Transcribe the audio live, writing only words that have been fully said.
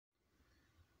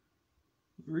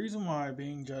The reason why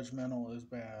being judgmental is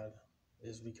bad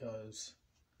is because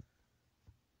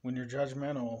when you're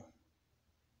judgmental,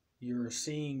 you're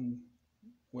seeing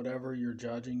whatever you're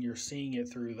judging, you're seeing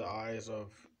it through the eyes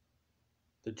of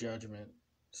the judgment.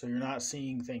 So you're not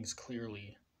seeing things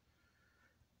clearly.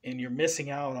 And you're missing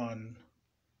out on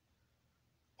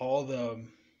all the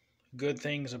good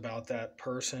things about that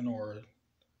person or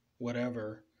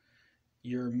whatever.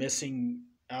 You're missing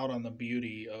out on the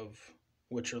beauty of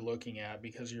what you're looking at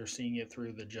because you're seeing it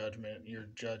through the judgment. You're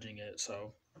judging it.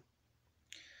 So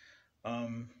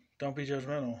don't be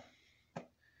judgmental.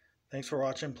 Thanks for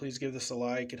watching. Please give this a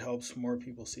like. It helps more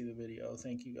people see the video.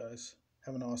 Thank you guys.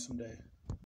 Have an awesome day.